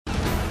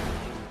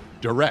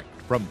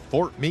Direct from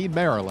Fort Meade,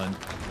 Maryland,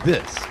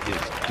 this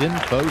is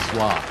DINFOS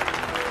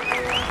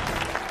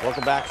Live.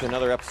 Welcome back to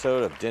another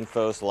episode of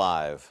DINFOS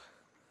Live.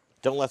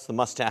 Don't let the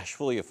mustache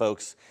fool you,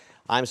 folks.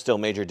 I'm still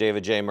Major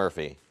David J.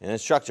 Murphy, an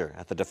instructor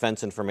at the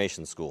Defense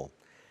Information School.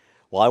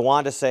 Well, I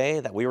wanted to say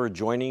that we were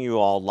joining you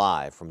all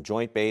live from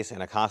Joint Base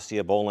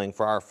Anacostia Bolling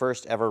for our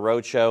first ever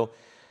roadshow.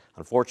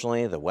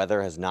 Unfortunately, the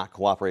weather has not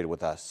cooperated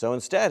with us, so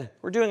instead,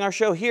 we're doing our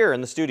show here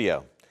in the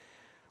studio.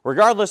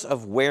 Regardless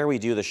of where we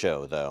do the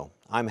show, though,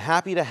 I'm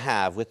happy to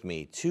have with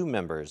me two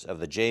members of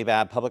the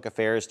JBAB Public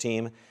Affairs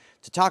team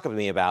to talk with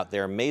me about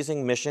their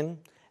amazing mission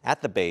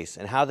at the base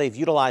and how they've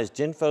utilized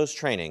DINFOS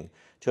training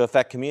to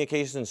affect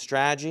communications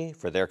strategy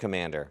for their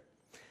commander.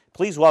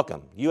 Please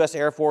welcome U.S.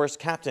 Air Force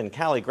Captain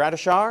Callie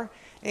Gradishar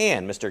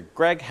and Mr.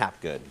 Greg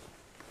Hapgood.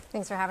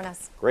 Thanks for having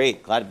us.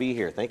 Great, glad to be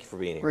here. Thank you for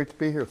being here. Great to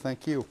be here,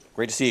 thank you.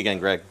 Great to see you again,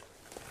 Greg.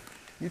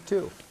 You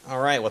too.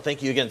 All right, well,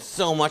 thank you again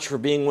so much for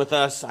being with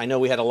us. I know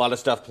we had a lot of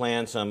stuff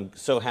planned, so I'm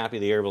so happy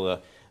that you're able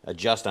to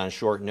adjust on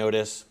short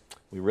notice.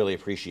 We really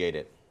appreciate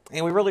it.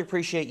 And we really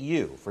appreciate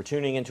you for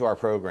tuning into our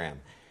program.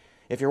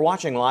 If you're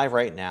watching live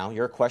right now,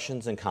 your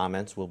questions and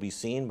comments will be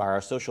seen by our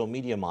social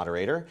media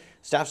moderator,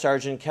 Staff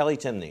Sergeant Kelly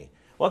Timney.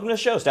 Welcome to the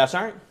show, Staff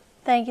Sergeant.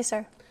 Thank you,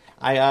 sir.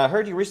 I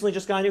heard you recently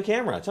just got a new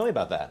camera. Tell me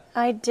about that.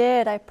 I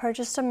did. I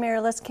purchased a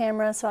mirrorless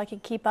camera so I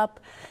could keep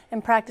up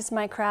and practice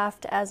my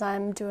craft as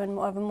I'm doing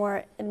more of a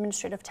more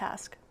administrative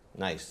task.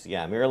 Nice.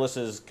 Yeah, mirrorless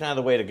is kind of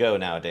the way to go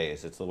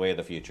nowadays. It's the way of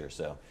the future,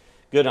 so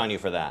good on you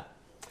for that.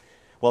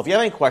 Well, if you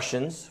have any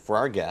questions for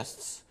our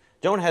guests,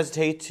 don't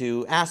hesitate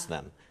to ask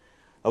them.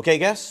 Okay,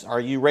 guests, are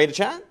you ready to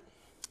chat?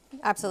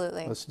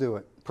 Absolutely. Let's do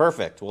it.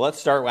 Perfect. Well, let's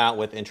start out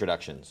with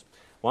introductions.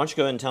 Why don't you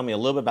go ahead and tell me a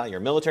little bit about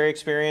your military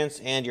experience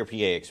and your PA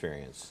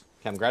experience?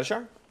 Captain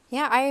Gradishar?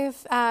 Yeah,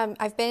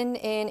 I've been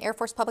in Air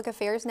Force Public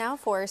Affairs now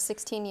for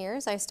 16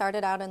 years. I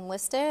started out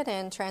enlisted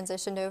and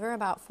transitioned over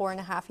about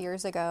 4.5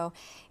 years ago.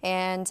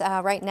 And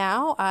right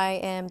now I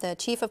am the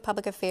Chief of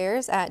Public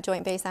Affairs at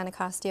Joint Base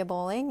Anacostia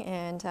Bolling.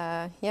 And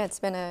yeah, it's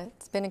been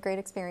a great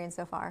experience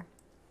so far.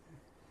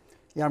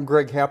 Yeah, I'm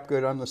Greg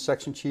Hapgood. I'm the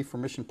Section Chief for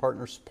Mission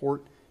Partner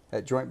Support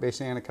at Joint Base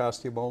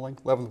Anacostia Bolling,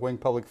 11th Wing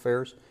Public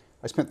Affairs.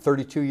 I spent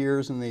 32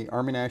 years in the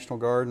Army National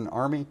Guard and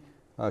Army,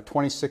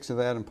 26 of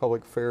that in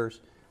Public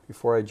Affairs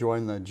before I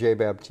joined the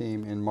JBAB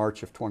team in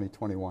March of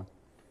 2021.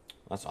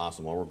 That's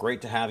awesome. Well, we're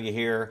great to have you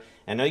here.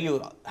 I know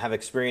you have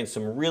experienced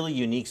some really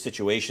unique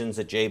situations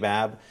at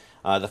JBAB,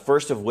 the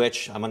first of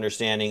which I'm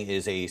understanding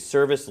is a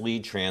service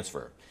lead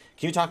transfer.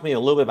 Can you talk to me a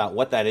little bit about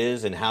what that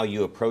is and how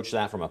you approach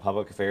that from a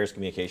public affairs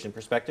communication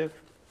perspective?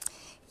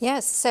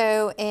 Yes,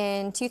 so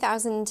in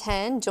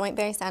 2010, Joint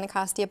Base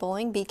Anacostia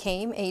Bolling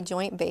became a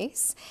joint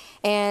base,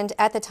 and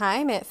at the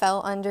time it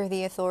fell under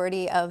the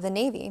authority of the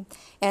Navy.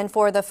 And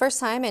for the first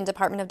time in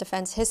Department of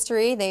Defense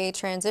history, they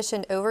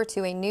transitioned over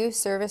to a new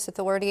service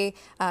authority,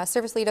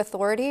 service lead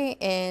authority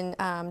in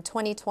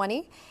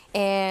 2020.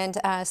 And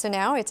so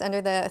now it's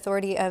under the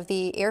authority of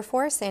the Air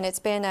Force, and it's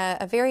been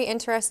a very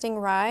interesting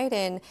ride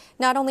in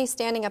not only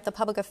standing up the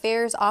public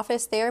affairs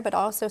office there, but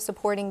also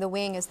supporting the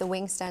wing as the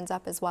wing stands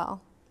up as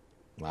well.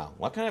 Wow.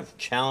 What kind of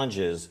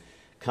challenges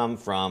come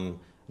from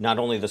not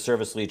only the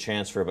service lead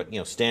transfer, but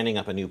standing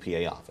up a new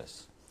PA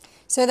office?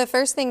 So the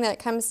first thing that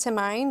comes to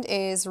mind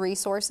is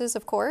resources,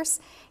 of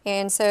course.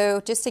 And so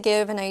just to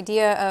give an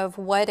idea of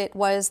what it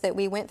was that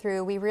we went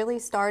through, we really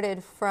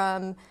started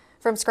from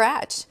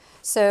scratch.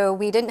 So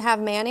we didn't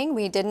have manning,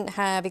 we didn't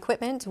have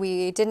equipment,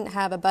 we didn't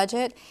have a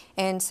budget,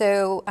 and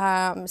so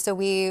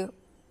we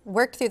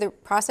worked through the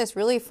process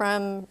really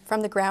from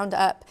the ground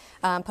up,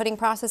 putting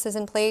processes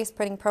in place,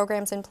 putting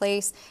programs in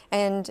place,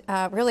 and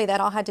really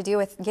that all had to do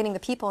with getting the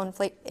people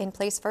in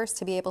place first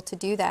to be able to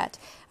do that.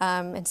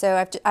 And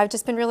so I've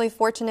just been really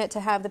fortunate to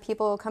have the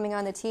people coming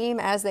on the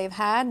team as they've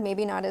had,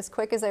 maybe not as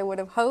quick as I would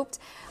have hoped,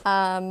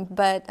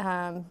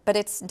 but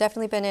it's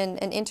definitely been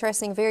an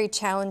interesting, very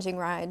challenging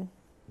ride.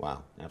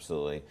 Wow,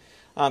 absolutely.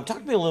 Talk to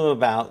me a little bit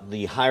about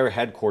the higher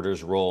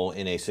headquarters role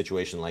in a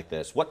situation like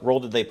this. What role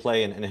did they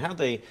play, and how did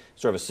they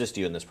sort of assist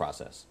you in this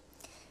process?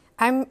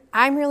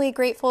 I'm really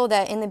grateful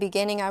that in the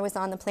beginning I was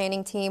on the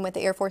planning team with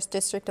the Air Force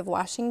District of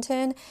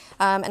Washington,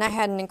 and I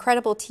had an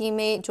incredible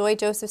teammate, Joy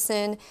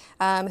Josephson,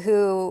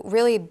 who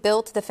really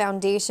built the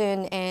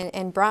foundation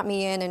and brought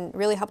me in and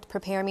really helped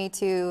prepare me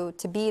to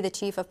be the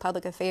Chief of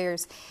Public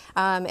Affairs.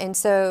 And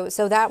so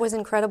that was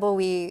incredible.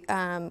 We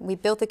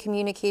built the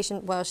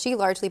communication. Well, she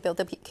largely built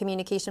the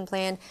communication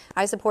plan.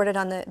 I supported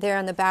on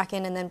the back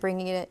end, and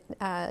then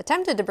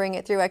attempted to bring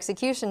it through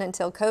execution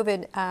until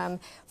COVID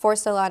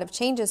forced a lot of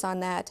changes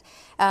on that.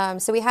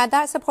 So we had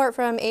that support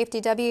from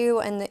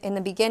AFDW in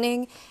the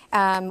beginning.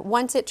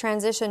 Once it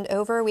transitioned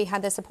over, we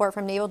had the support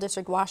from Naval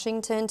District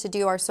Washington to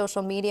do our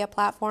social media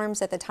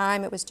platforms. At the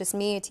time, it was just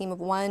me, a team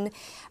of one.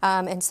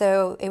 And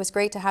so it was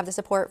great to have the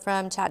support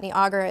from Chatney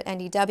Auger at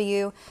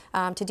NDW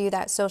to do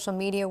that social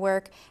media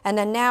work. And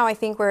then now I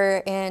think we're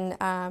in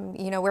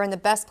the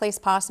best place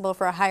possible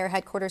for a higher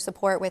headquarters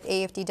support with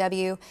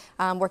AFDW,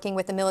 working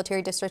with the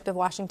Military District of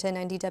Washington,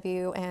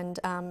 NDW,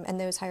 and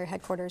those higher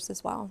headquarters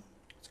as well.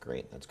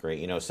 great. That's great.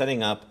 You know,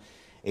 setting up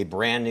a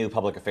brand new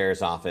public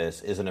affairs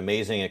office is an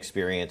amazing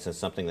experience and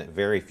something that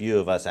very few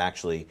of us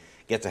actually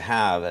get to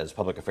have as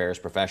public affairs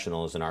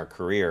professionals in our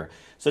career.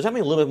 So tell me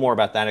a little bit more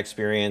about that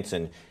experience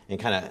and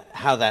kind of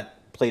how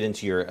that played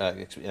into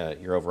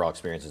your overall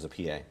experience as a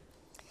PA.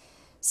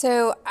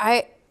 So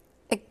I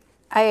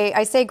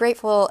say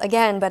grateful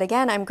again, but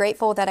again, I'm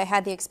grateful that I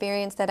had the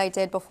experience that I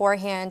did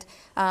beforehand.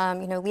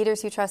 You know,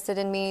 leaders who trusted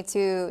in me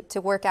to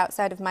work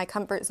outside of my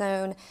comfort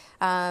zone,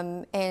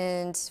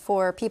 and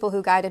for people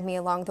who guided me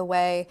along the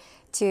way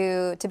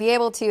to be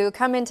able to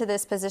come into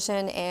this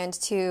position and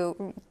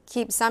to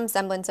keep some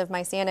semblance of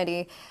my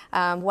sanity,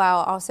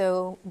 while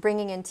also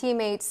bringing in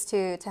teammates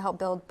to help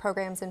build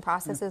programs and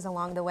processes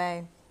along the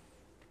way.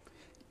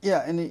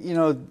 Yeah, and you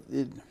know,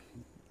 it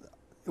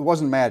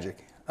wasn't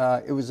magic.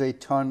 It was a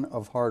ton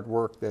of hard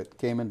work that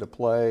came into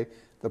play.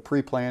 The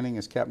pre-planning,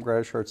 as Captain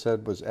Gradishar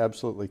said, was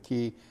absolutely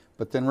key.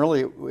 But then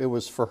really it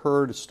was for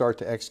her to start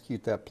to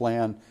execute that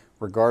plan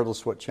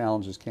regardless what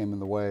challenges came in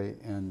the way,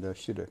 and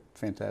she did a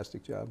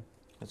fantastic job.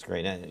 That's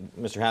great. Now,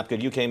 Mr.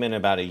 Hapgood, you came in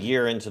about a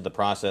year into the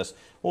process.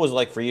 What was it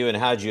like for you, and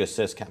how did you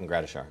assist Captain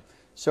Gradishar?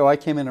 So I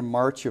came in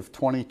March of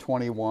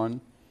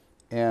 2021,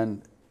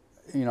 and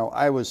you know,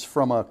 I was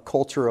from a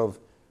culture of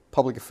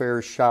public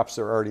affairs shops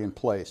that were already in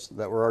place,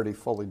 that were already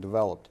fully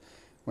developed.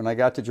 When I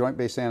got to Joint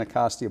Base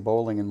Anacostia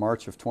Bolling in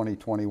March of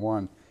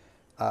 2021,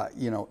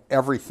 you know,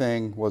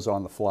 everything was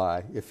on the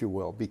fly, if you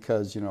will,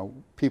 because, you know,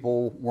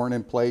 people weren't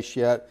in place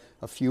yet,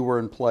 a few were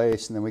in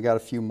place, and then we got a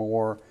few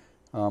more.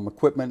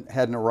 Equipment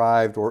hadn't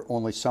arrived, or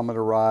only some had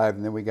arrived,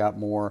 and then we got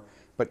more.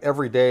 But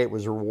every day it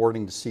was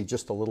rewarding to see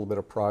just a little bit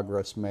of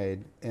progress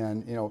made.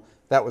 And, you know,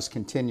 that was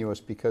continuous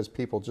because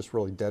people just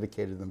really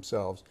dedicated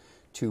themselves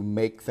to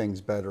make things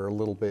better a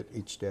little bit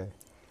each day.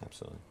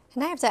 Absolutely.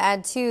 And I have to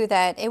add, too,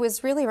 that it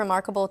was really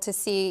remarkable to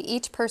see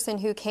each person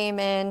who came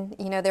in.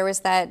 You know, there was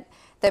that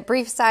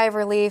brief sigh of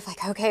relief,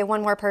 like, okay,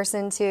 one more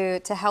person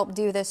to help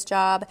do this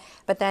job.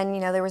 But then,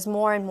 you know, there was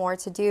more and more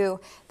to do.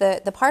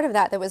 The part of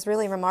that was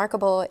really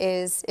remarkable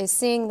is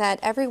seeing that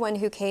everyone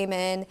who came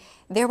in,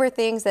 there were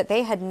things that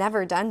they had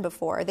never done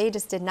before. They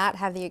just did not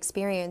have the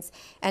experience.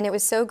 And it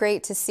was so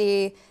great to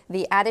see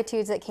the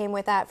attitudes that came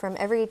with that from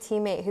every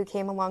teammate who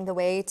came along the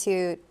way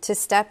to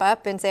step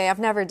up and say, I've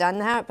never done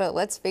that, but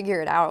let's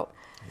figure it out.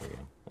 There you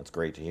go. That's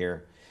great to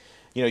hear.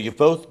 You know, you've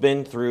both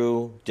been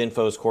through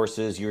DINFOS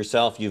courses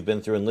yourself. You've been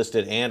through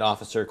enlisted and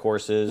officer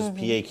courses,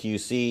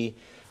 PAQC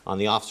on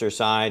the officer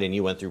side, and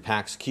you went through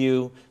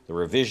PAX-Q, the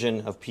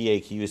revision of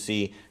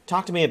PAQC.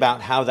 Talk to me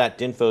about how that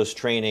DINFOS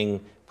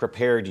training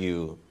prepared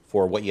you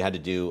for what you had to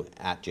do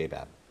at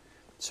JBAB.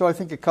 So I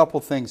think a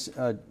couple things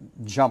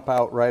jump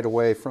out right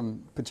away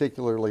from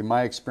particularly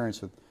my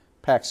experience with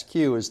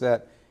PAX-Q is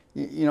that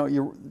you know,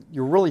 you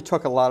really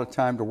took a lot of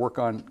time to work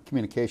on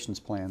communications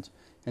plans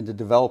and to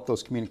develop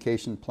those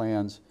communication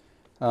plans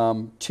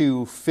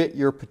to fit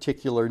your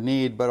particular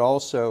need, but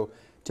also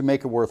to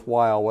make it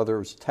worthwhile, whether it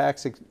was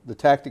the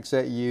tactics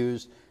that you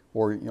used,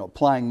 or, you know,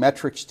 applying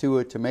metrics to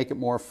it to make it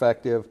more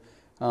effective.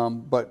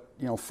 But,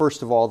 you know,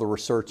 first of all, the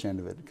research end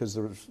of it, because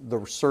the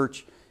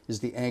research is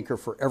the anchor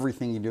for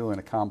everything you do in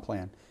a comm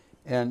plan.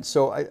 And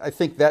so I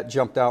think that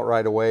jumped out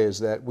right away, is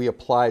that we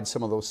applied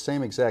some of those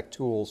same exact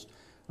tools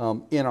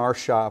in our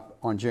shop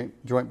on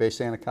Joint Base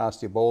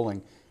Anacostia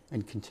Bolling,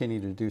 and continue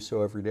to do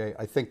so every day.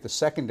 I think the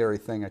secondary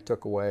thing I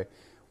took away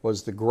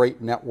was the great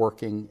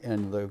networking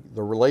and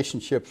the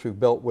relationships we've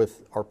built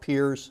with our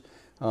peers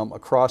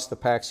across the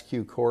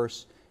PAX-Q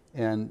course.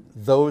 And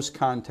those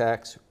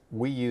contacts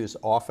we use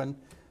often.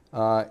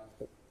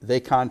 They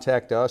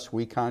contact us,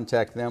 we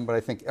contact them, but I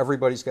think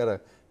everybody's got a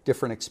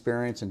different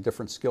experience and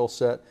different skill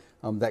set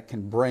that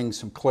can bring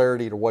some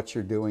clarity to what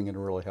you're doing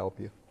and really help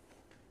you.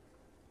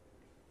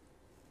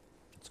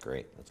 That's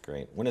great. That's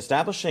great. When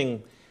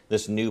establishing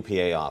this new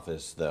PA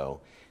office,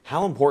 though,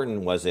 how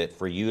important was it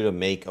for you to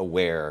make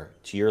aware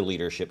to your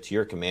leadership, to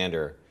your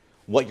commander,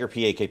 what your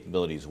PA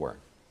capabilities were?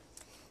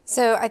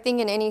 So I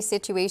think in any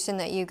situation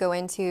that you go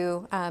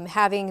into,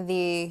 having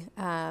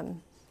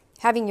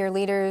your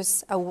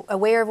leaders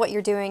aware of what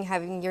you're doing,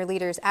 having your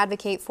leaders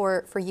advocate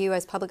for you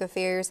as public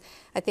affairs,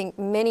 I think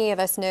many of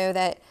us know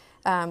that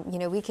you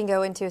know, we can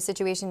go into a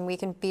situation, we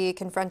can be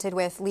confronted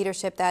with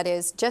leadership that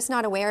is just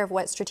not aware of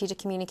what strategic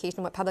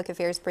communication, what public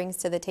affairs brings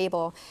to the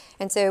table.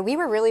 And so we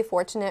were really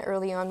fortunate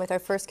early on with our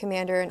first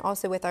commander and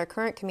also with our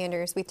current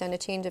commanders. We've done a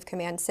change of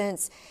command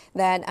since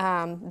that,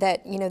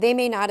 you know, they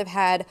may not have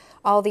had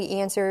all the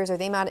answers, or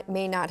they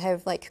may not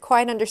have like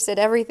quite understood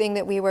everything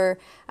that we were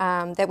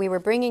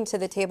bringing to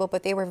the table,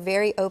 but they were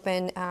very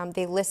open.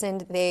 They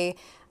listened.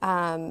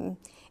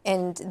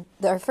 And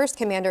our first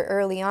commander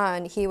early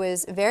on, he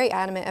was very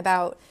adamant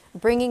about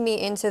bringing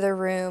me into the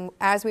room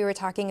as we were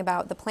talking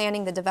about the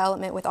planning, the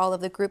development with all of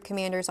the group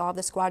commanders, all of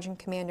the squadron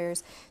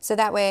commanders. So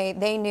that way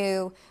they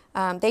knew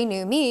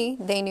me,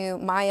 they knew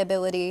my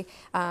ability,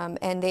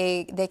 and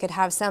they could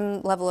have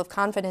some level of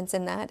confidence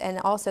in that. And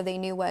also they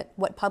knew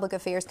what public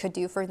affairs could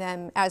do for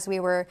them as we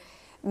were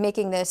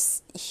making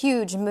this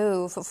huge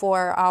move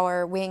for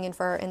our wing and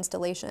for our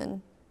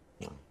installation.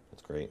 Oh,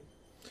 that's great.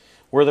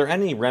 Were there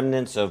any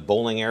remnants of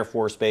Bolling Air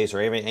Force Base or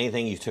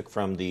anything you took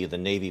from the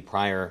Navy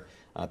prior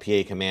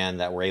PA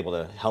command that were able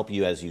to help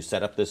you as you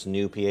set up this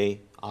new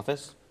PA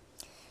office?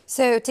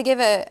 So to give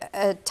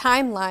a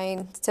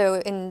timeline, so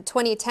in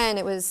 2010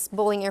 it was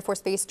Bolling Air Force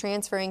Base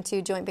transferring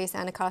to Joint Base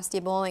Anacostia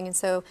Bolling, and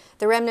so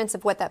the remnants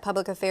of what that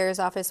public affairs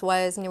office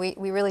was,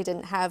 we really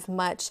didn't have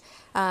much,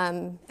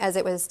 as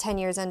it was 10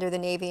 years under the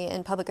Navy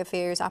and public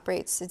affairs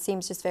operates, it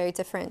seems just very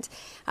different.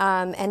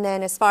 And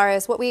then as far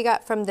as what we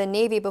got from the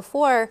Navy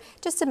before,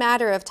 just a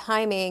matter of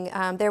timing,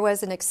 there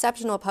was an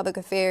exceptional public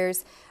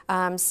affairs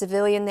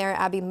civilian there,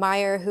 Abby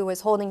Meyer, who was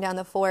holding down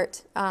the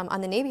fort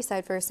on the Navy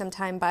side for some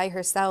time by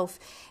herself.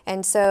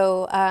 And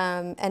so,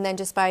 and then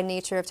just by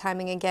nature of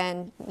timing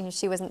again,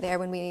 she wasn't there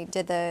when we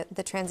did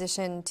the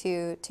transition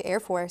to Air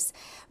Force.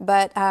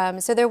 But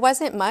so there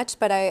wasn't much,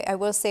 but I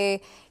will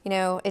say,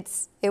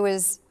 it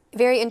was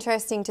very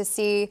interesting to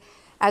see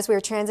as we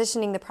were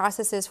transitioning the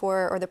processes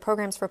or the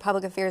programs for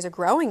public affairs, or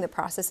growing the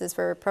processes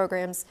for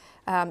programs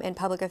in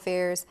public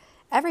affairs,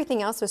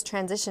 everything else was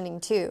transitioning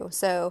too.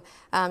 So,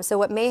 so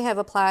what may have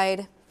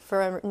applied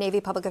for Navy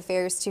public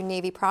affairs to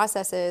Navy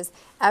processes,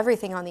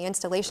 everything on the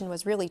installation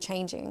was really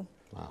changing.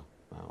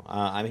 Wow.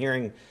 I'm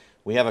hearing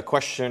we have a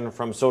question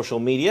from social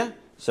media.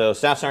 So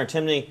Staff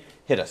Sergeant Timney,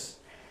 hit us.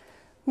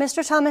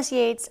 Mr. Thomas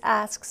Yates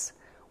asks,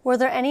 were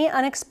there any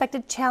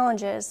unexpected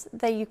challenges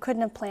that you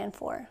couldn't have planned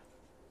for?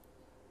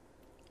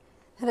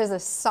 That is a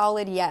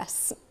solid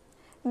yes.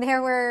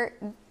 There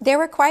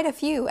were quite a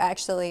few,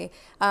 actually.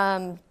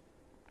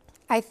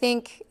 I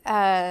think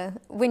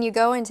when you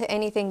go into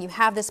anything, you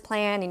have this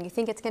plan and you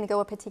think it's going to go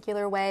a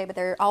particular way, but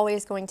there are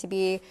always going to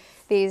be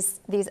these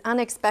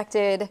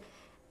unexpected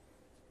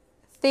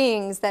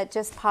things that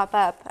just pop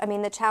up. I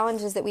mean, the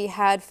challenges that we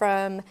had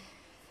from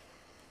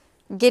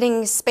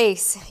getting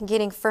space,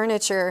 getting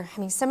furniture, I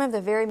mean, some of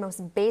the very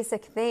most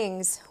basic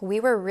things we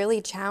were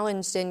really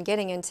challenged in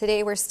getting, and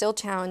today we're still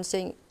challenged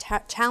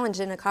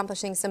in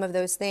accomplishing some of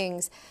those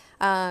things.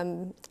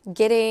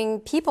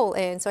 Getting people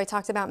in. So I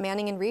talked about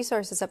manning and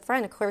resources up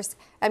front. Of course,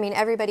 I mean,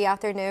 everybody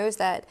out there knows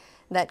that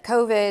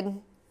COVID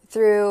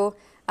threw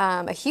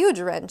a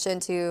huge wrench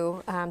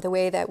into the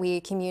way that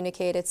we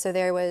communicated. So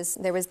there was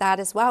that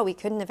as well. We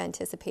couldn't have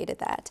anticipated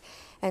that.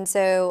 And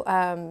so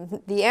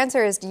the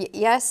answer is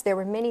yes, there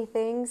were many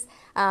things.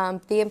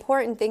 The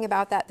important thing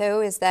about that,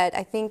 though, is that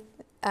I think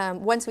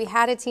once we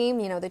had a team,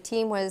 the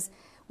team was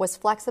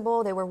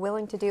flexible. They were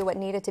willing to do what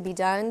needed to be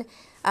done,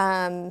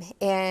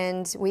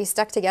 and we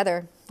stuck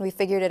together. We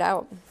figured it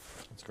out.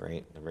 That's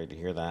great. Great to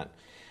hear that.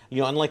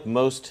 Unlike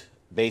most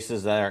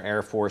bases that are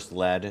Air Force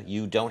led,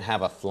 you don't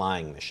have a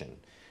flying mission.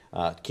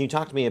 Can you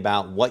talk to me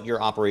about what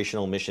your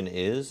operational mission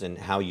is and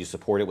how you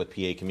support it with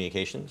PA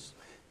communications?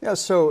 Yeah,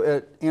 so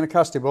at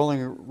Anacostia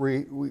Bolling,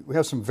 we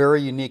have some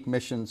very unique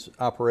missions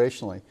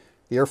operationally.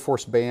 The Air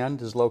Force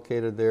Band is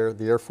located there.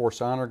 The Air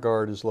Force Honor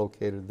Guard is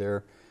located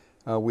there.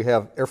 We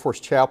have Air Force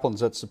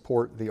chaplains that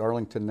support the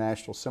Arlington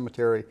National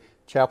Cemetery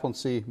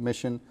chaplaincy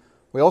mission.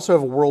 We also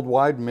have a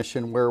worldwide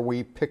mission where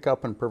we pick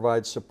up and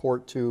provide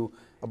support to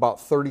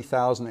about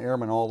 30,000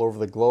 airmen all over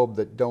the globe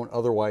that don't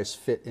otherwise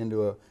fit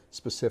into a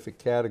specific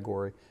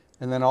category.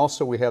 And then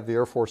also we have the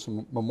Air Force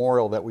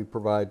Memorial that we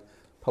provide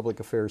public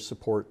affairs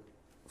support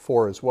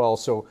for as well.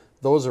 So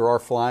those are our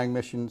flying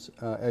missions,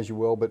 as you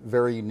will, but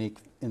very unique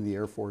in the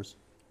Air Force.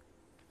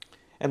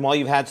 And while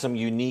you've had some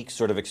unique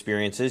sort of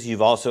experiences,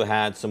 you've also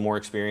had some more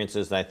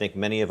experiences that I think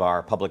many of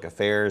our public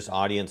affairs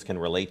audience can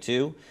relate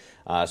to.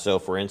 So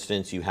for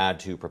instance, you had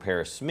to prepare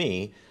a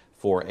SME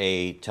for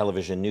a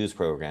television news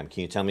program.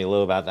 Can you tell me a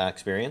little about that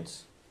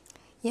experience?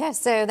 Yeah,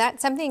 so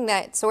that's something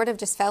that sort of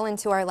just fell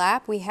into our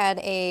lap. We had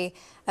a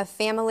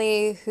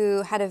family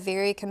who had a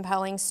very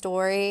compelling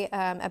story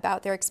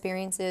about their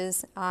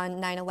experiences on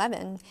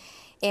 9/11.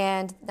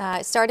 And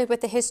it started with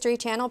the History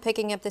Channel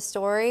picking up the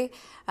story.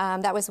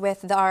 That was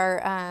with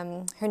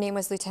her name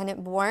was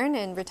Lieutenant Bourne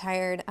and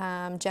retired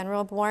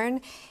General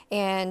Bourne.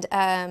 And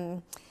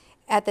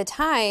at the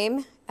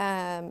time,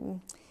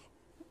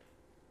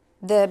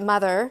 the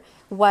mother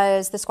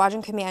was the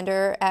squadron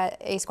commander at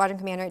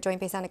Joint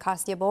Base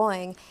Anacostia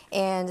Bolling,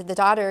 and the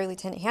daughter,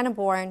 Lieutenant Hannah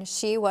Bourne,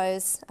 she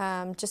was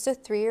just a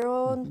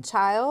 3-year-old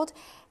child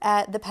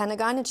at the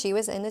Pentagon, and she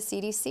was in the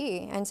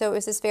CDC. And so it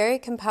was this very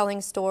compelling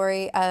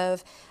story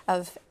of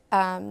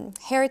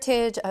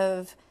heritage,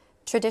 of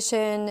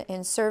tradition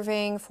in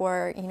serving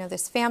for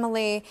this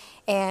family,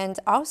 and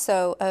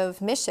also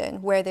of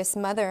mission, where this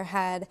mother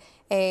had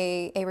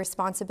a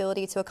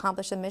responsibility to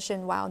accomplish a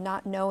mission while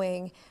not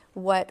knowing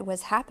what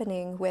was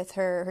happening with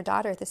her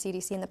daughter at the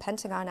CDC and the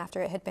Pentagon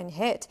after it had been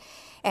hit.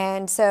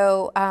 And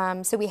so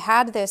so we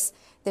had this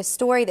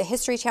story the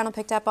History Channel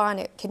picked up on.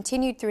 It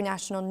continued through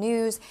national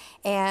news,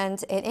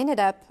 and it ended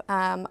up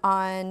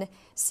on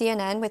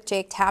CNN with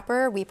Jake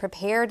Tapper. We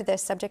prepared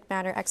this subject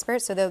matter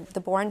expert, so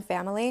the Bourne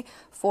family,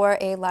 for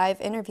a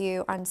live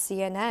interview on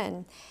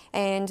CNN.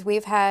 And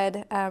we've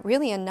had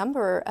really a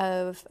number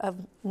of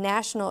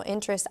national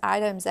interest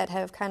items that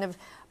have kind of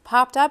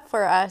popped up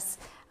for us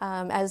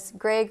As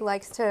Greg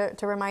likes to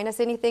remind us,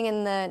 anything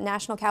in the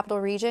National Capital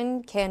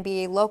Region can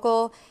be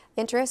local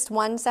interest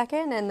 1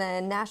 second and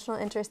then national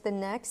interest the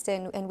next,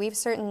 and we've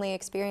certainly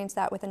experienced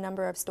that with a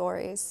number of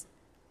stories.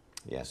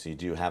 Yes, you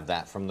do have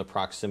that from the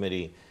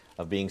proximity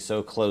of being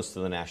so close to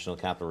the National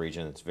Capital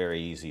Region. It's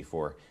very easy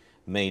for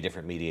many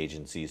different media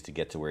agencies to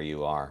get to where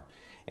you are.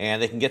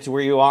 And they can get to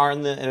where you are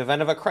in the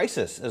event of a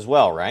crisis as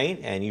well, right?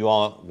 And you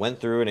all went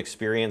through and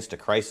experienced a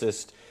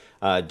crisis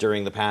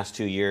during the past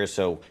 2 years.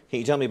 So can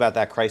you tell me about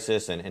that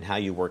crisis and how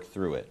you worked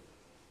through it?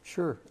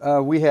 Sure.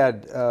 We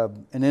had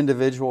an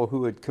individual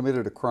who had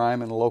committed a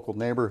crime in a local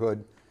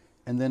neighborhood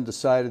and then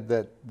decided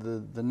that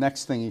the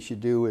next thing he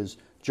should do is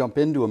jump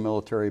into a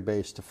military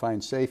base to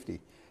find safety.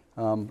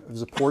 It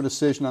was a poor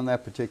decision on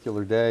that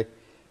particular day.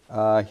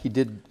 He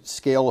did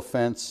scale a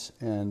fence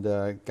and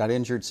got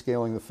injured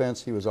scaling the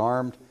fence. He was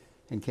armed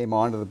and came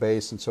onto the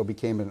base, and so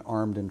became an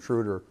armed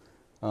intruder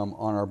on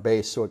our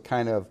base. So it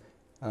kind of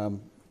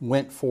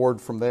went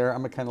forward from there. I'm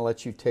going to kind of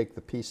let you take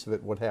the piece of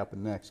it, what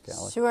happened next,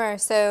 Callie. Sure.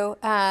 So,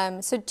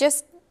 so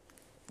just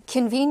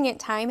convenient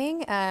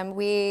timing.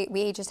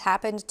 We just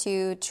happened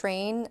to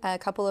train a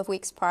couple of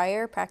weeks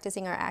prior,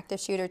 practicing our active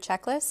shooter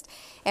checklist.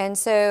 And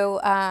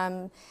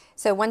so,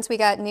 so once we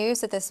got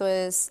news that this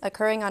was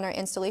occurring on our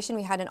installation,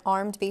 we had an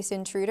armed base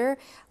intruder.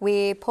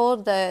 We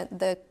pulled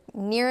the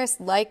nearest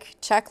like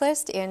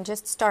checklist and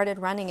just started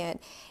running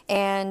it.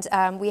 And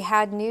we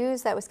had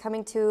news that was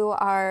coming to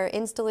our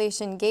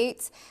installation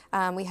gates.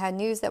 We had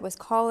news that was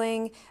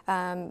calling.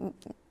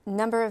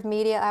 Number of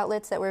media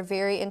outlets that were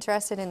very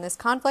interested in this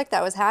conflict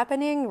that was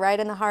happening right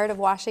in the heart of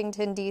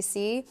Washington,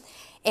 D.C.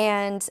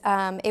 And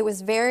it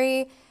was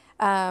very,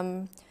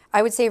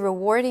 I would say,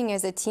 rewarding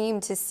as a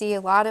team to see a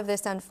lot of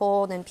this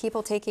unfold and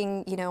people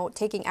taking,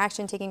 taking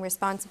action, taking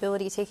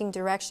responsibility, taking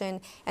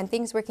direction, and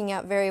things working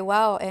out very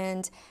well.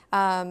 And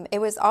it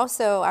was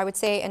also, I would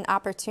say, an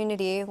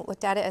opportunity,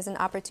 looked at it as an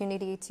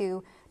opportunity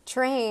to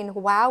train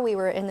while we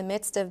were in the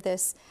midst of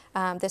this,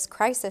 this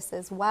crisis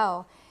as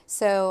well.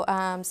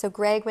 So, so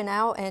Greg went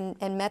out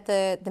and met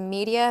the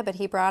media, but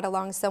he brought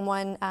along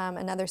someone,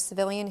 another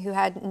civilian who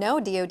had no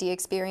DoD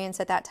experience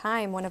at that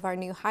time, one of our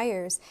new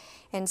hires.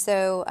 And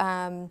so,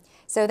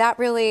 so that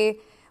really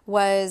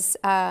was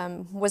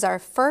our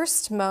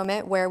first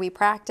moment where we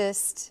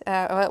practiced,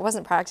 well, it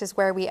wasn't practice,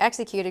 where we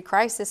executed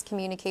crisis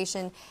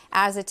communication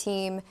as a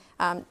team,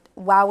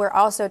 while we're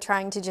also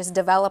trying to just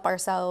develop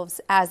ourselves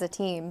as a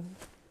team.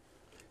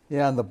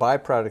 Yeah, and the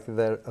byproduct of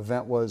that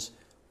event was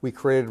we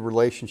created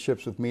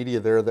relationships with media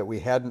there that we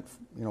hadn't,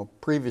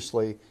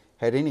 previously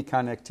had any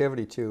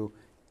connectivity to,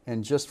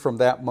 and just from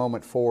that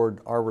moment forward,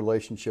 our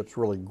relationships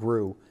really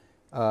grew.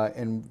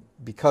 And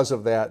because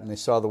of that, and they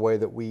saw the way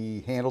that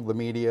we handled the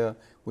media,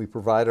 we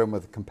provided them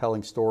with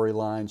compelling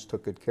storylines,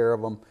 took good care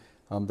of them,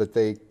 that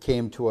they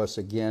came to us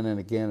again and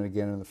again and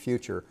again in the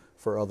future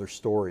for other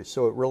stories.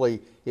 So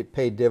it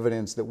paid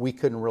dividends that we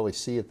couldn't really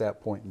see at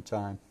that point in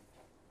time.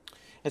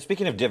 And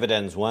speaking of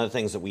dividends, one of the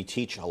things that we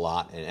teach a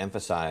lot and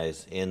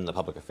emphasize in the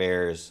public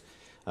affairs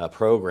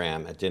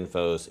program at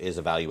DINFOS is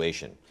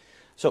evaluation.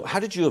 So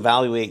how did you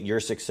evaluate your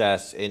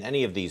success in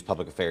any of these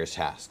public affairs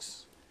tasks?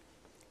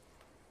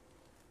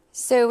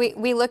 So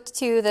we looked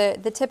to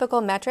the typical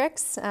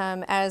metrics,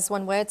 as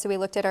one would. So we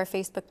looked at our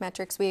Facebook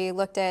metrics. We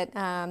looked at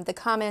the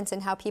comments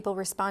and how people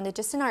responded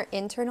just in our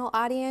internal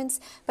audience.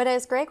 But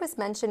as Greg was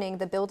mentioning,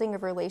 the building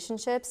of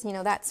relationships,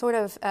 that sort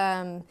of,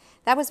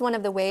 that was one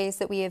of the ways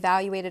that we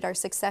evaluated our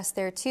success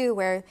there too,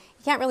 where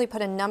you can't really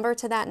put a number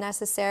to that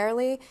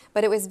necessarily,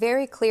 but it was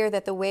very clear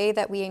that the way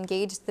that we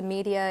engaged the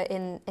media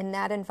in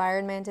that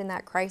environment, in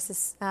that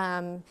crisis,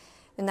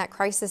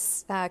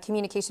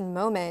 communication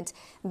moment,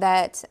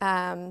 that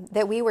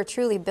that we were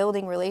truly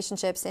building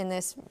relationships in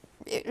this.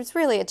 It's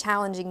really a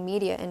challenging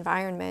media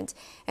environment,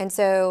 and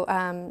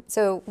so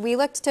so we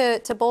looked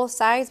to both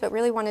sides, but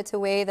really wanted to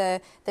weigh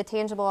the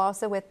tangible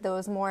also with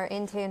those more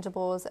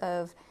intangibles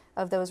of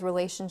those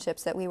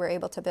relationships that we were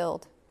able to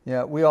build.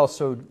 Yeah, we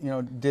also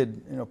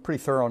did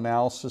pretty thorough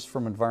analysis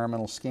from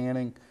environmental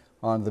scanning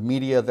on the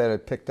media that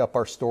had picked up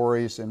our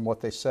stories and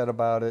what they said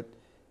about it.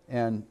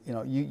 And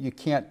you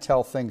can't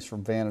tell things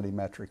from vanity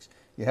metrics.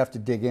 You have to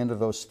dig into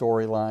those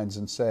storylines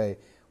and say,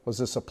 was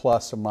this a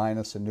plus, a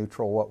minus, a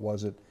neutral, what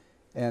was it?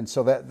 And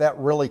so that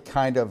really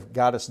kind of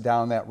got us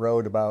down that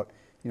road about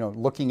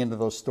looking into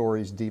those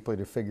stories deeply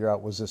to figure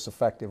out, was this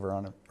effective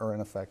or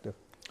ineffective.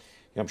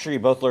 I'm sure you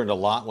both learned a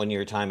lot when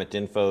your time at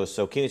DINFOS.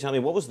 So can you tell me,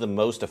 what was the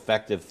most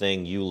effective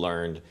thing you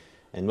learned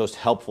and most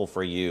helpful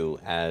for you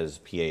as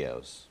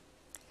PAOs?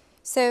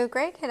 So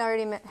Greg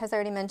has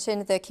already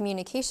mentioned the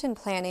communication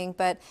planning,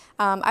 but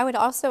I would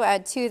also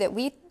add too that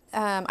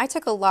I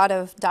took a lot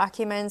of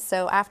documents.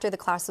 So after the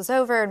class was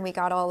over and we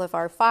got all of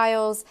our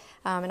files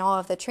and all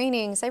of the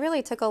trainings, I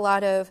really took a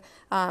lot of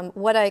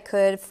what I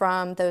could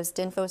from those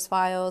DINFOS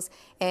files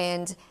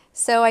and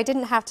So I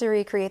didn't have to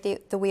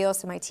recreate the wheel,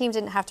 so my team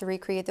didn't have to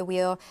recreate the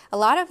wheel. A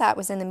lot of that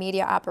was in the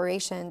media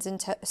operations,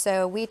 and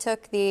so we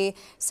took the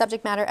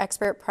subject matter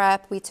expert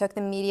prep, we took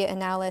the media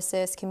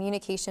analysis,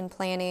 communication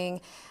planning,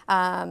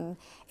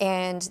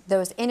 and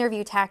those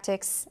interview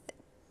tactics.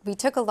 We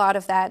took a lot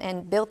of that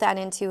and built that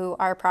into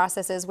our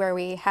processes where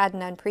we had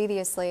none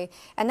previously.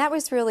 And that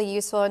was really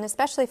useful, and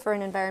especially for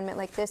an environment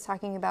like this,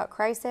 talking about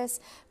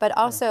crisis, but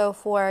also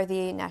for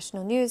the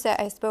national news that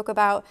I spoke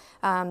about,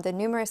 the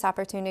numerous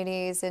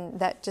opportunities and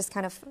that just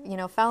kind of,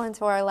 fell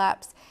into our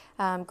laps.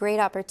 Great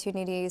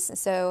opportunities.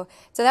 So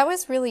that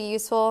was really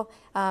useful,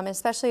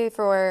 especially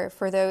for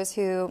those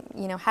who,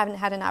 haven't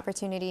had an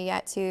opportunity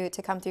yet to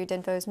come through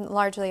DINFOS,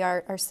 largely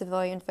our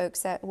civilian folks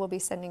that we'll be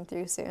sending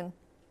through soon.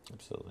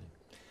 Absolutely.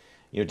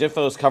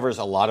 DINFOS covers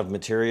a lot of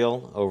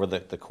material over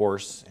the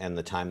course and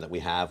the time that we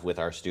have with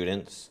our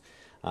students,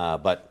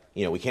 but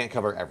we can't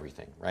cover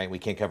everything, right? We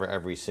can't cover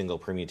every single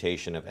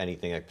permutation of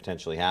anything that could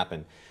potentially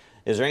happen.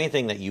 Is there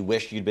anything that you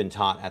wish you'd been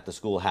taught at the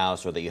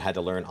schoolhouse or that you had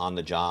to learn on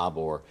the job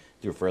or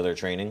through further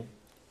training?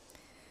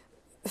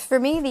 For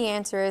me, the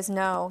answer is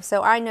no.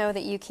 So I know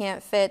that you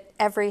can't fit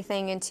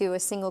everything into a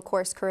single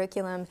course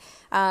curriculum,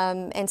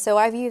 and so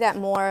I view that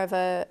more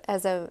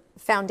as a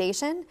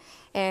foundation.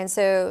 And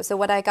so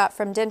what I got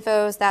from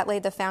DINFOS, that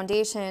laid the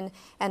foundation,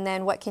 and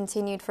then what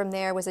continued from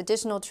there was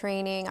additional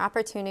training,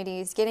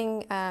 opportunities,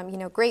 getting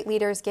great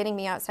leaders, getting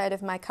me outside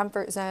of my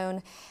comfort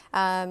zone,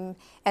 and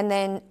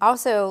then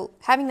also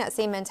having that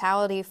same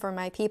mentality for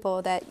my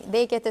people that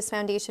they get this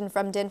foundation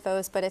from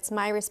DINFOS, but it's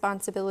my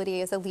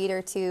responsibility as a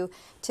leader to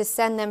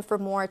send them for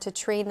more, to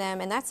train them,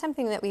 and that's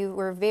something that we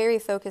were very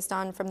focused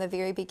on from the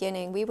very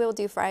beginning. We will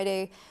do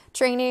Friday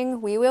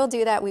training, we will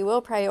do that, we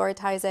will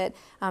prioritize it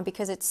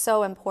because it's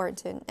so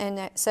important.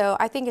 And so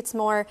I think it's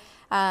more,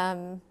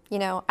 I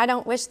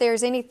don't wish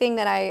there's anything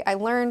that I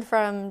learned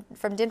from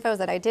DINFOS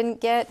that I didn't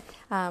get.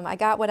 I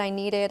got what I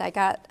needed, I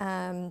got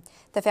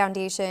the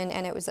foundation,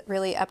 and it was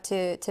really up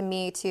to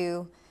me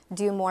to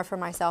do more for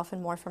myself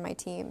and more for my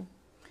team.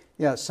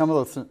 Yeah, some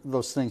of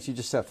those things you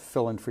just have to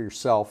fill in for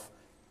yourself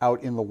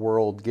out in the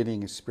world,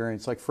 getting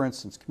experience. Like, for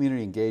instance,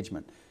 community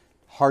engagement.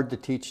 Hard to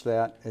teach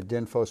that at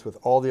DINFOS with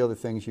all the other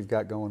things you've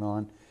got going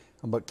on.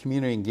 But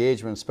community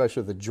engagement,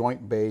 especially the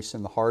Joint Base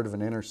in the heart of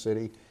an inner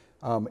city,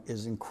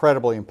 is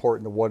incredibly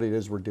important to what it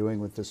is we're doing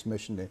with this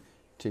mission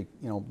to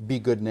be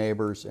good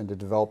neighbors and to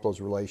develop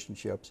those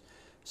relationships.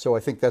 So I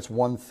think that's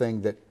one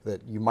thing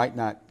that you might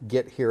not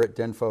get here at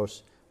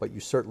DINFOS, but you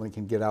certainly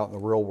can get out in the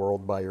real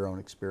world by your own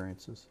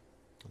experiences.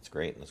 That's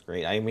great. That's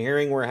great. I'm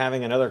hearing we're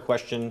having another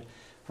question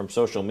from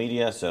social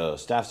media. So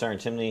Staff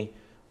Sergeant Timney,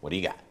 what do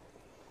you got?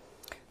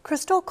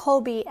 Crystal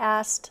Colby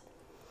asked,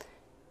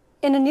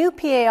 in a new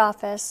PA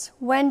office,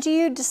 when do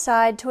you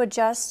decide to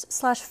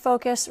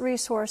adjust/focus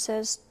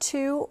resources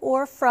to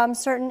or from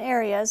certain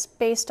areas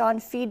based on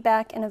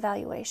feedback and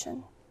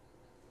evaluation?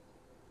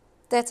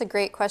 That's a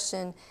great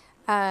question.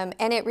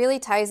 And it really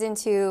ties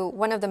into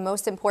one of the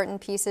most important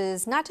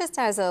pieces, not just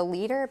as a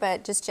leader,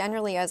 but just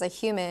generally as a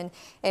human,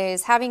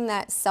 is having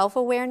that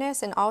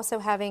self-awareness and also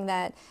having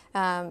that,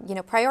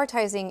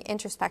 prioritizing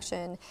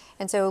introspection.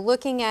 And so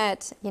looking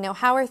at,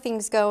 how are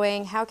things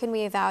going? How can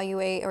we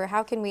evaluate, or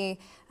how can we,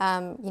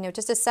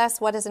 just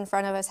assess what is in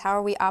front of us? How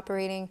are we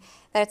operating?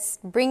 That's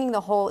bringing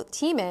the whole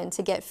team in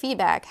to get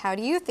feedback. How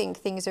do you think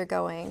things are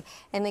going?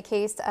 In the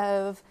case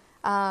of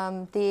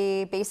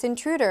the base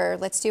intruder,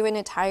 let's do an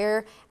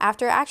entire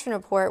after action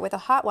report with a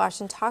hot wash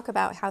and talk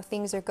about how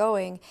things are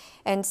going.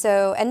 And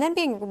then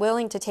being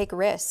willing to take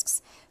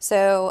risks.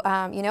 So,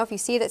 if you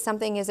see that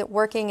something isn't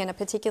working in a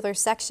particular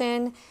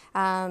section,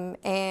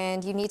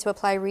 and you need to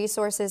apply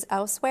resources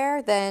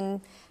elsewhere,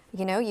 then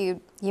you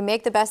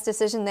make the best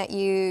decision that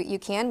you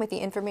can with the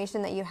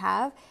information that you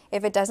have.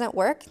 If it doesn't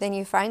work, then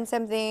you find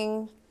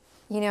something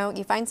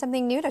you find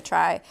something new to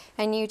try,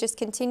 and you just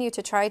continue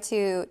to try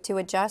to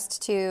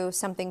adjust to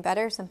something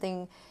better,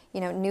 something,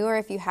 newer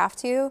if you have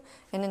to,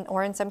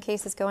 or in some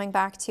cases going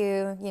back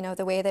to,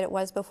 the way that it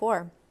was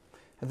before.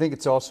 I think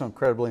it's also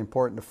incredibly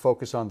important to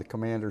focus on the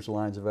commander's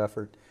lines of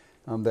effort,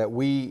 that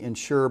we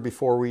ensure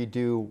before we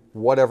do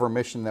whatever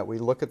mission that we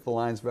look at the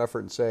lines of effort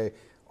and say,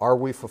 are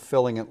we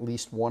fulfilling at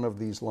least one of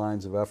these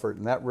lines of effort?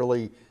 And that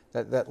really,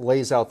 that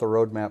lays out the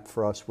roadmap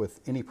for us with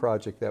any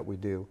project that we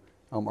do.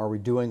 Are we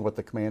doing what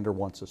the commander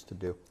wants us to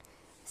do?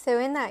 So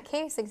in that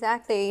case,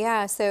 exactly,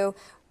 yeah. So,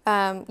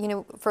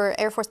 for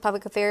Air Force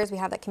Public Affairs, we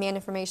have that command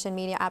information,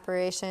 media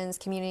operations,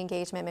 community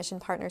engagement, mission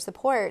partner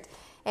support.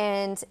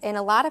 And in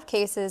a lot of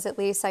cases, at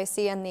least I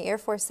see on the Air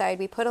Force side,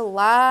 we put a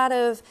lot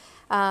of,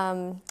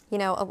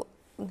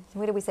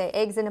 what do we say,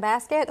 eggs in a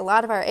basket? A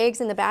lot of our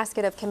eggs in the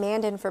basket of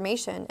command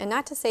information. And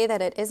not to say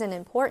that it isn't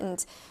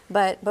important,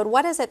 but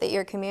what is it that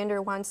your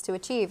commander wants to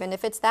achieve? And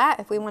if it's that,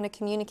 if we want to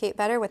communicate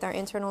better with our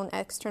internal and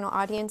external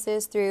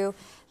audiences through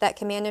that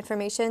command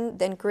information,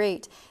 then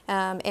great.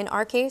 In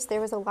our case,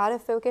 there was a lot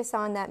of focus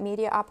on that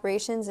media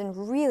operations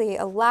and really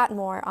a lot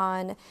more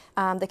on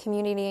the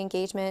community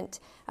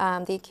engagement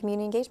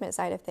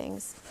side of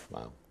things.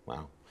 Wow,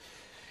 wow.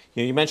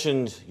 You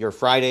mentioned your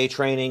Friday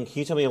training. Can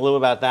you tell me a little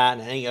about that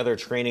and any other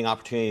training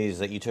opportunities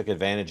that you took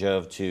advantage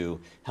of to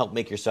help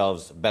make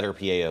yourselves better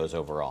PAOs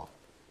overall?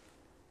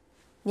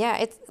 Yeah,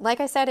 it's like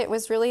I said, it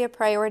was really a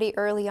priority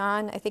early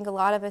on. I think a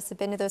lot of us have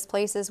been to those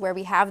places where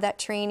we have that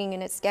training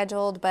and it's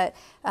scheduled, but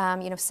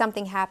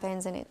something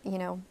happens and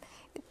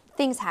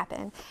things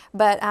happen.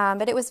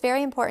 But it was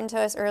very important to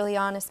us early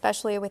on,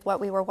 especially with what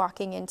we were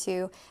walking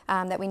into,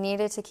 that we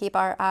needed to keep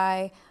our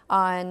eye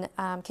on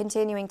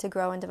continuing to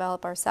grow and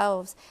develop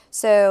ourselves.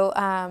 So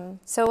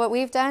what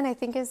we've done, I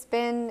think,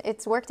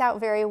 it's worked out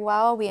very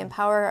well. We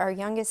empower our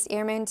youngest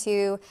airmen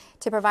to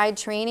provide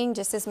training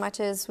just as much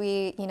as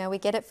we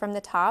get it from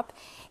the top.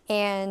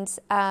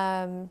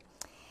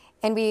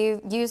 And we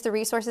use the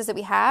resources that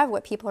we have,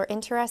 what people are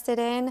interested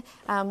in.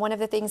 One of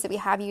the things that we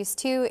have used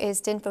too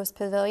is DINFOS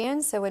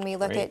Pavilion. So when we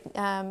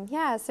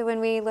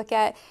look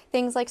at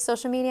things like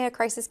social media,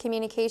 crisis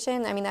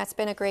communication, I mean, that's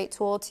been a great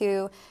tool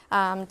to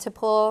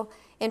pull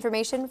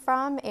information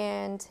from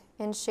and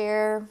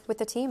share with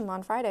the team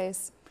on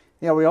Fridays.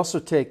 Yeah, we also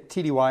take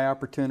TDY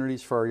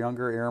opportunities for our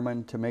younger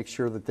airmen to make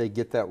sure that they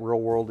get that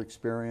real world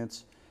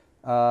experience.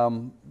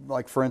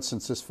 Like for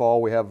instance, this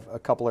fall we have a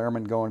couple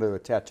airmen going to a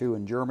tattoo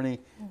in Germany,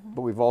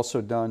 but we've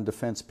also done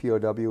defense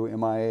POW,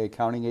 MIA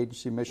accounting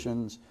agency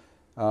missions,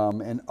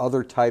 and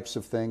other types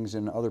of things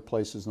in other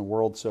places in the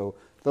world. So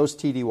those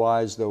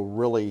TDYs, though,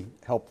 really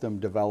help them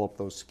develop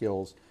those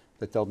skills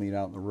that they'll need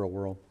out in the real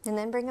world. And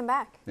then bring them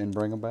back. Then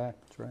bring them back,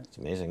 that's right. It's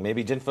amazing.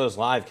 Maybe DINFOS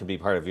Live could be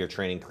part of your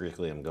training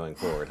curriculum going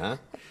forward, huh?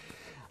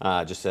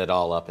 Just set it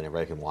all up and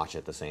everybody can watch it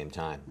at the same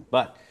time.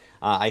 But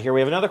I hear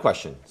we have another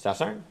question. Staff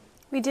Sergeant?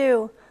 We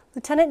do.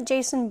 Lieutenant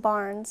Jason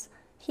Barnes,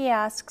 he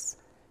asks,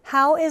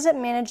 how is it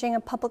managing a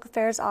public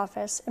affairs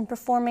office and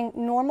performing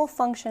normal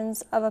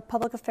functions of a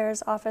public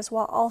affairs office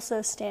while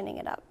also standing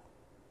it up?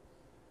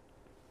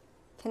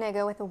 Can I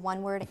go with a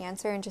one-word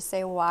answer and just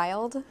say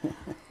wild?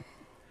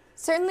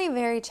 Certainly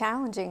very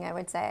challenging, I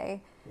would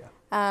say.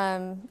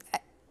 Yeah.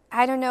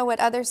 I don't know what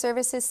other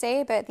services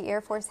say, but the Air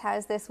Force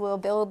has this, we'll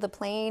build the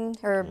plane,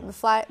 or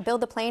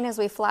build the plane as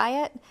we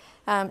fly it.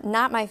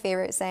 Not my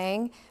favorite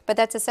saying, but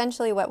that's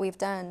essentially what we've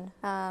done.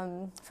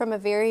 From a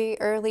very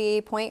early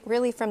point,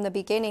 really from the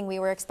beginning, we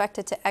were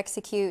expected to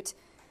execute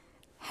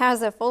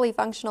as a fully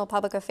functional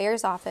public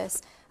affairs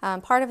office.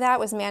 Part of that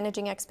was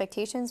managing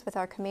expectations with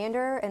our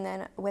commander and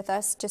then with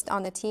us just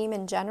on the team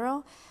in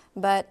general.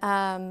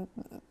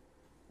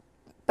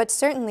 But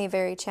certainly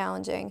very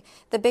challenging.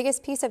 The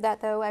biggest piece of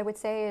that, though, I would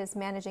say, is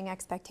managing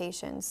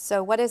expectations.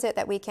 So what is it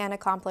that we can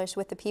accomplish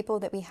with the people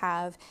that we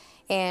have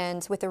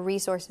and with the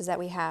resources that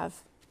we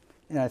have?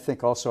 And I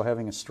think also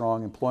having a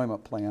strong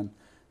employment plan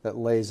that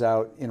lays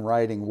out in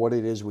writing what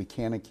it is we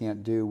can and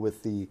can't do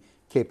with the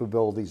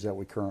capabilities that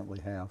we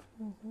currently have.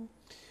 Mm-hmm.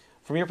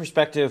 From your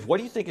perspective, what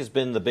do you think has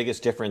been the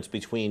biggest difference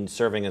between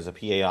serving as a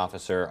PA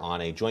officer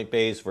on a joint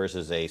base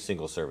versus a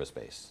single service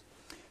base?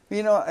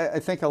 You know, I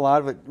think a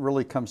lot of it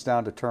really comes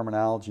down to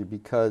terminology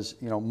because,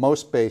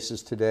 most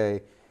bases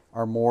today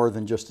are more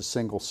than just a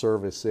single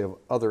service. They have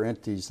other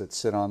entities that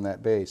sit on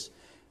that base.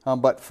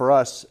 But for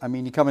us, I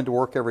mean, you come into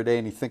work every day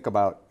and you think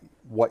about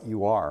what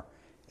you are.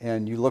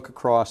 And you look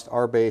across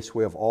our base,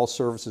 we have all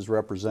services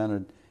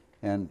represented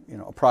and,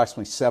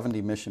 approximately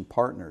 70 mission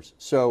partners.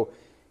 So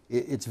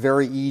it's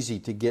very easy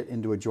to get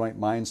into a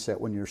joint mindset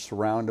when you're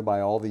surrounded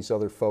by all these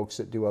other folks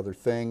that do other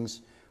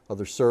things,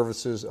 other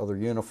services, other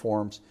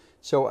uniforms.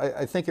 So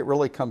I think it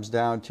really comes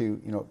down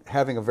to,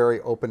 having a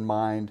very open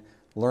mind,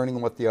 learning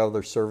what the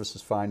other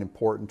services find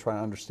important, trying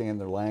to understand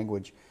their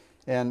language,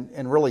 and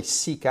really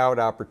seek out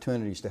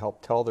opportunities to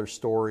help tell their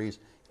stories,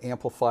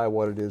 amplify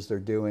what it is they're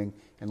doing,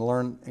 and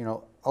learn,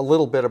 a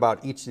little bit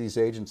about each of these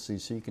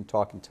agencies so you can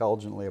talk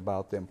intelligently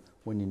about them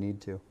when you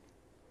need to.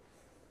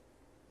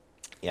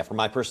 Yeah, from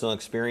my personal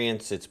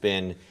experience, it's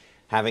been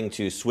having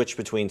to switch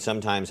between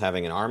sometimes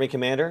having an Army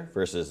commander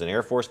versus an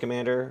Air Force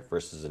commander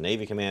versus a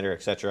Navy commander,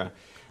 etc.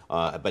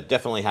 But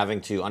definitely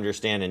having to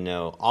understand and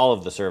know all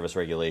of the service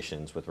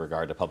regulations with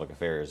regard to public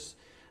affairs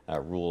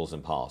rules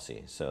and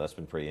policy. So that's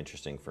been pretty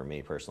interesting for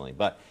me personally.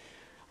 But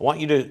I want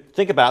you to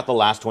think about the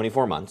last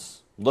 24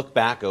 months, look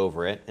back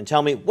over it, and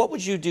tell me, what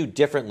would you do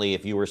differently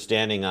if you were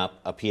standing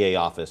up a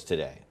PA office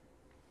today?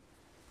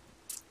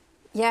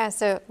 Yeah,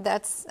 so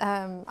that's,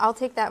 I'll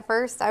take that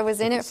first. I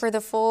was in it for the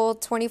full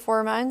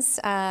 24 months,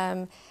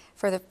 a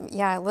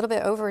little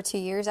bit over 2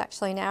 years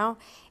actually now.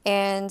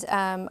 And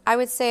I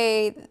would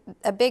say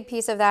a big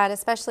piece of that,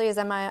 especially as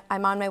I'm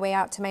on my way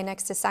out to my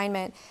next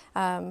assignment,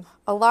 a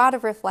lot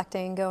of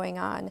reflecting going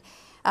on.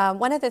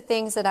 One of the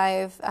things that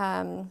I've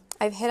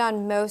hit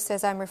on most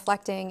as I'm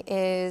reflecting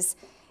is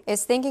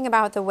thinking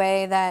about the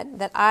way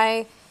that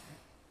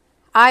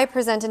I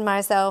presented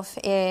myself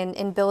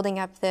in building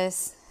up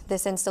this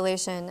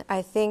installation.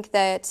 I think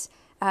that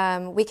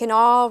we can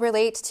all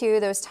relate to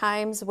those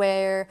times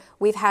where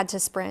we've had to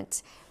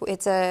sprint.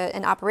 It's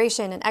an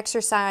operation, an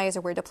exercise,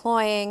 or we're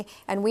deploying,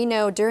 and we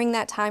know during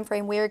that time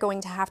frame we're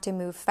going to have to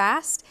move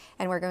fast,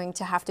 and we're going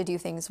to have to do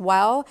things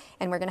well,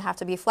 and we're going to have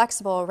to be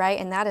flexible, right?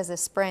 And that is a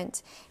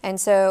sprint. And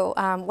so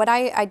what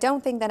I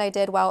don't think that I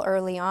did well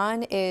early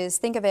on is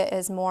think of it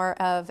as more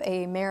of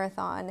a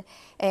marathon.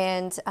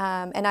 And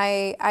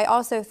I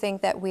also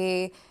think that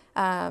we,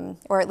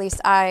 or at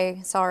least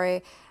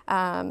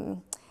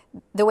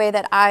the way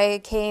that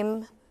I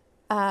came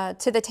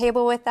to the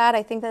table with that,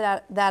 I think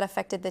that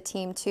affected the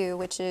team too,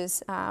 which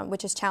is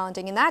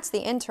challenging, and that's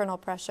the internal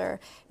pressure.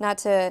 Not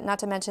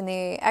to mention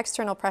the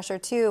external pressure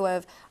too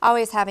of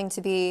always having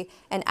to be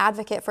an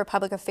advocate for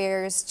public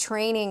affairs,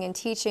 training and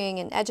teaching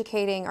and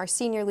educating our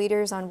senior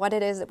leaders on what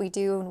it is that we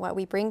do and what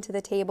we bring to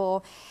the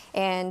table,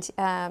 and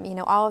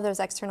all of those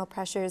external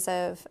pressures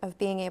of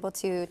being able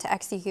to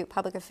execute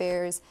public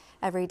affairs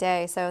every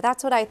day. So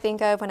that's what I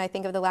think of when I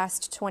think of the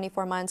last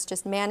 24 months,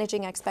 just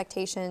managing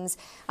expectations,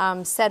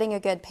 setting a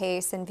good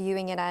pace, and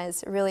viewing it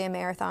as really a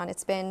marathon.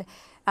 It's been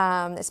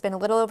a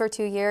little over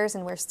 2 years,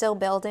 and we're still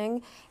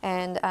building.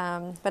 And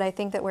but I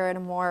think that we're in a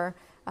more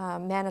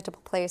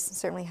manageable place, and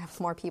certainly have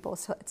more people,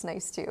 so it's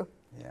nice too.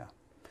 Yeah,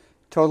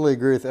 totally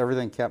agree with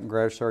everything Captain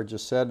Gradishar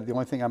just said. The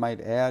only thing I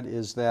might add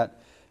is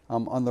that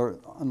on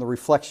the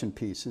reflection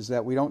piece is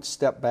that we don't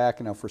step back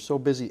enough. We're so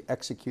busy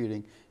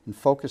executing and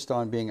focused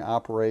on being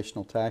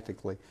operational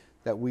tactically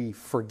that we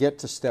forget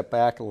to step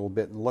back a little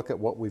bit and look at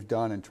what we've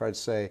done and try to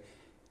say,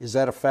 is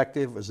that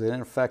effective? Is it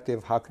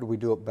ineffective? How could we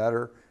do it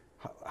better?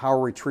 How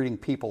are we treating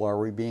people? Are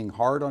we being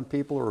hard on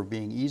people, or are we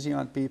being easy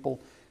on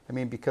people? I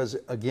mean, because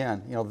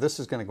again, this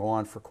is going to go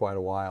on for quite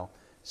a while.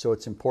 So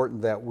it's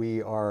important that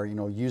we are,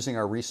 using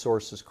our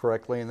resources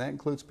correctly, and that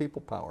includes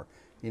people power.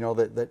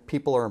 That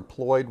people are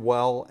employed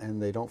well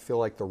and they don't feel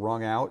like they're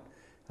wrung out,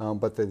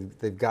 but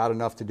they've got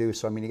enough to do.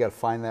 So, I mean, you got to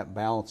find that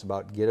balance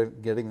about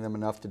getting them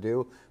enough to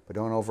do, but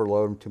don't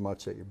overload them too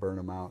much that you burn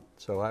them out.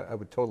 So I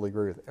would totally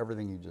agree with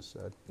everything you just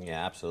said.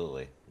 Yeah,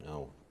 absolutely.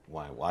 No,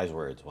 wise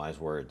words, wise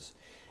words.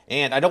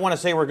 And I don't want to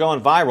say we're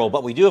going viral,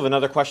 but we do have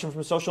another question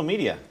from social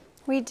media.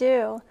 We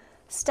do.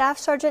 Staff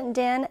Sergeant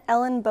Dan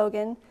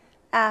Ellenbogen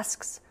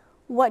asks,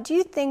 what do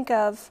you think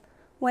of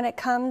when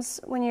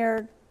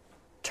you're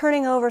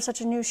turning over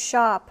such a new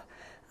shop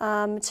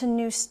to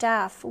new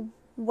staff?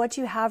 What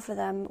do you have for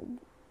them?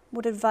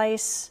 What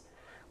advice,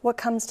 what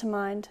comes to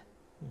mind?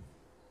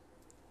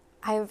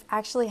 I've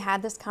actually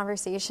had this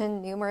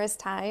conversation numerous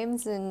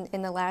times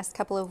in the last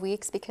couple of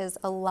weeks, because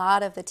a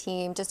lot of the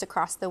team just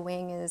across the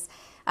wing is,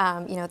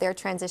 they're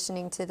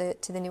transitioning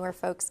to the newer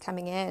folks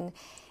coming in.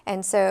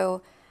 And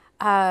so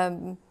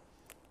I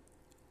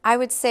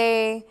would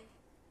say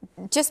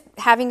just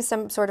having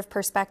some sort of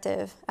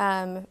perspective.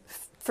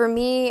 For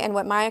me, and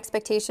what my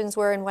expectations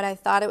were and what I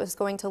thought it was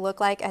going to look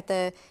like at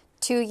the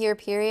 2-year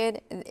period,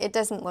 it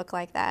doesn't look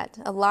like that.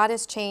 A lot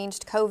has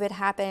changed. COVID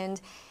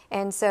happened.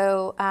 And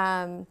so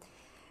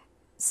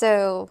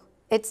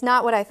it's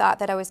not what I thought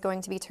that I was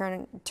going to be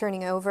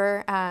turning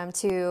over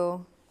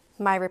to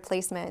my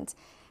replacement.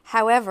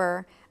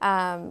 However,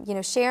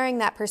 sharing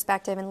that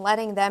perspective and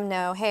letting them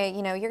know, hey,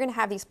 you're going to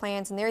have these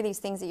plans and there are these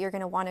things that you're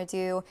going to want to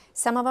do.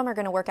 Some of them are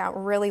going to work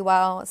out really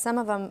well. Some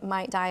of them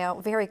might die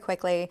out very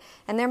quickly.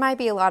 And there might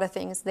be a lot of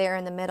things there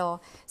in the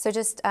middle. So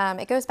just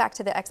it goes back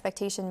to the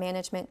expectation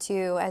management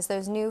too. As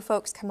those new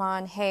folks come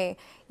on, hey,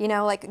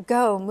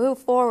 go, move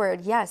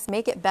forward. Yes,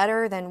 make it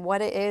better than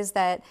what it is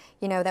that,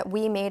 that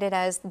we made it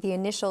as the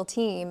initial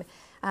team.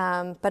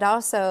 But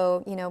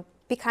also,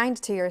 be kind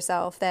to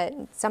yourself that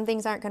some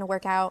things aren't going to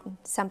work out,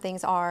 some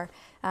things are,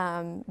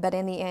 but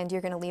in the end,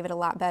 you're going to leave it a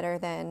lot better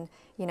than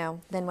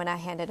when I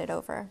handed it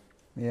over.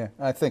 Yeah,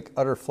 I think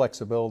utter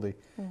flexibility,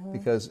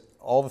 because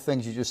all the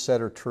things you just said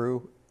are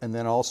true, and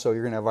then also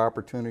you're going to have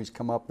opportunities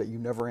come up that you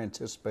never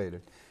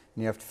anticipated.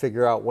 And you have to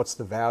figure out what's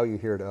the value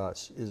here to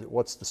us.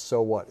 What's the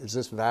so what? Is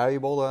this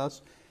valuable to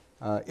us?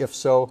 If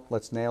so,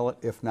 let's nail it.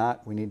 If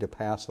not, we need to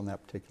pass on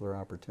that particular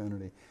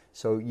opportunity.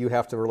 So you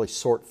have to really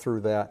sort through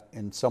that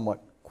and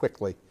somewhat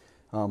quickly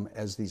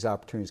as these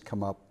opportunities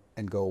come up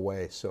and go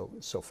away so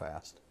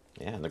fast.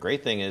 Yeah, and the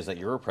great thing is that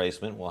your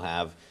replacement will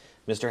have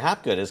Mr.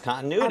 Hapgood as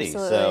continuity.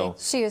 Absolutely. So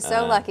she is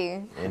so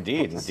lucky.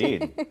 Indeed,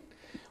 indeed.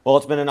 Well,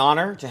 it's been an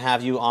honor to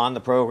have you on the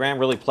program.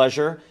 Really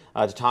pleasure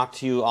to talk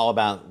to you all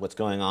about what's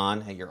going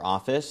on at your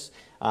office.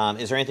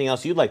 Is there anything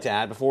else you'd like to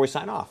add before we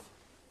sign off?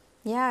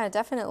 Yeah,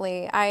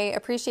 definitely. I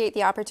appreciate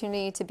the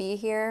opportunity to be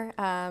here.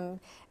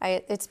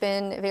 It's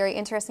been very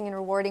interesting and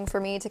rewarding for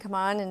me to come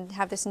on and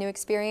have this new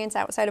experience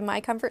outside of my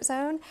comfort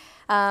zone.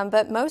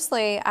 But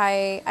mostly,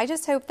 I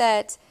just hope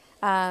that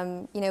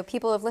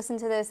people have listened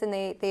to this and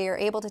they are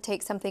able to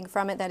take something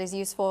from it that is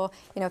useful.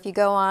 If you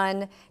go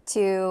on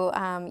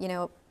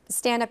to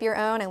stand up your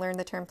own. I learned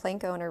the term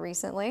plank owner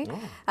recently.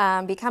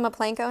 Become a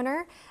plank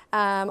owner.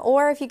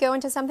 Or if you go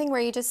into something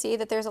where you just see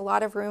that there's a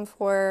lot of room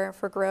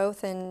for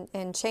growth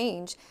and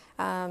change.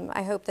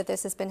 I hope that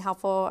this has been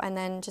helpful, and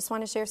then just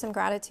want to share some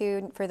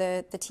gratitude for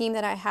the team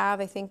that I have.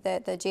 I think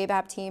that the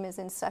JBAB team is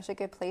in such a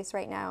good place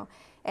right now,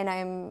 and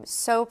I'm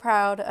so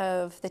proud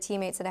of the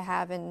teammates that I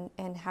have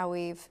and how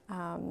we've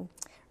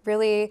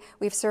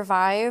we've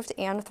survived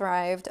and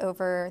thrived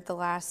over the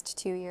last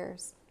 2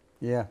 years.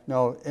 Yeah,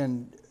 no,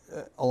 and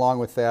along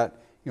with that,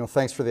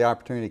 thanks for the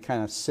opportunity to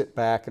kind of sit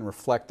back and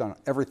reflect on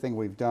everything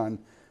we've done.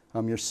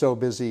 You're so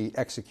busy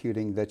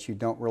executing that you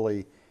don't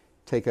really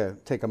take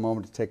a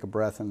moment to take a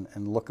breath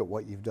and look at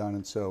what you've done.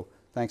 And so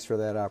thanks for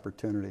that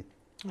opportunity.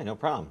 Hey, no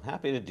problem.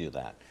 Happy to do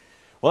that.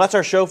 Well, that's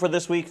our show for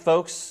this week,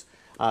 folks.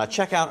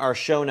 Check out our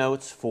show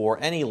notes for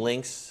any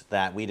links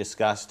that we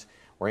discussed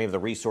or any of the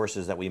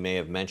resources that we may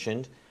have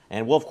mentioned.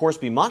 And we'll, of course,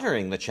 be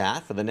monitoring the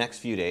chat for the next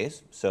few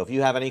days. So if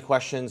you have any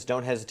questions,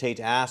 don't hesitate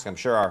to ask. I'm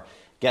sure our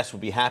guests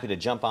would be happy to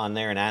jump on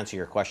there and answer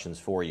your questions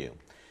for you.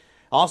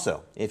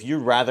 Also, if you'd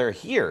rather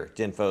hear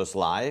DINFOS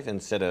live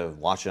instead of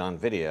watch it on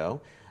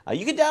video,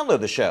 you can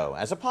download the show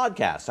as a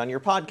podcast on your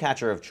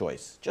podcatcher of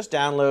choice. Just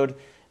download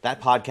that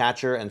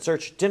podcatcher and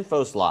search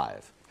DINFOS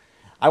Live.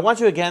 I want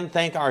to again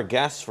thank our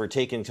guests for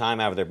taking time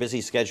out of their busy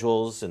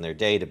schedules and their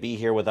day to be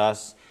here with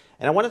us.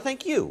 And I want to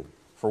thank you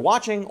for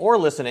watching or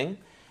listening.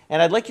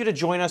 And I'd like you to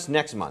join us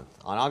next month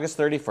on August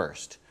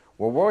 31st,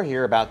 where we'll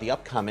hear about the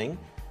upcoming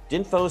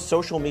DINFOS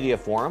Social Media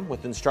Forum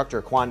with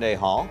instructor Kwande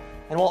Hall,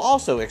 and we'll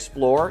also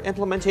explore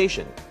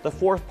implementation, the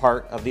fourth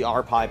part of the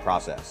RPI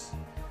process.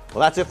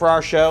 Well, that's it for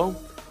our show.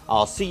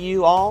 I'll see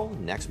you all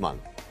next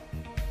month.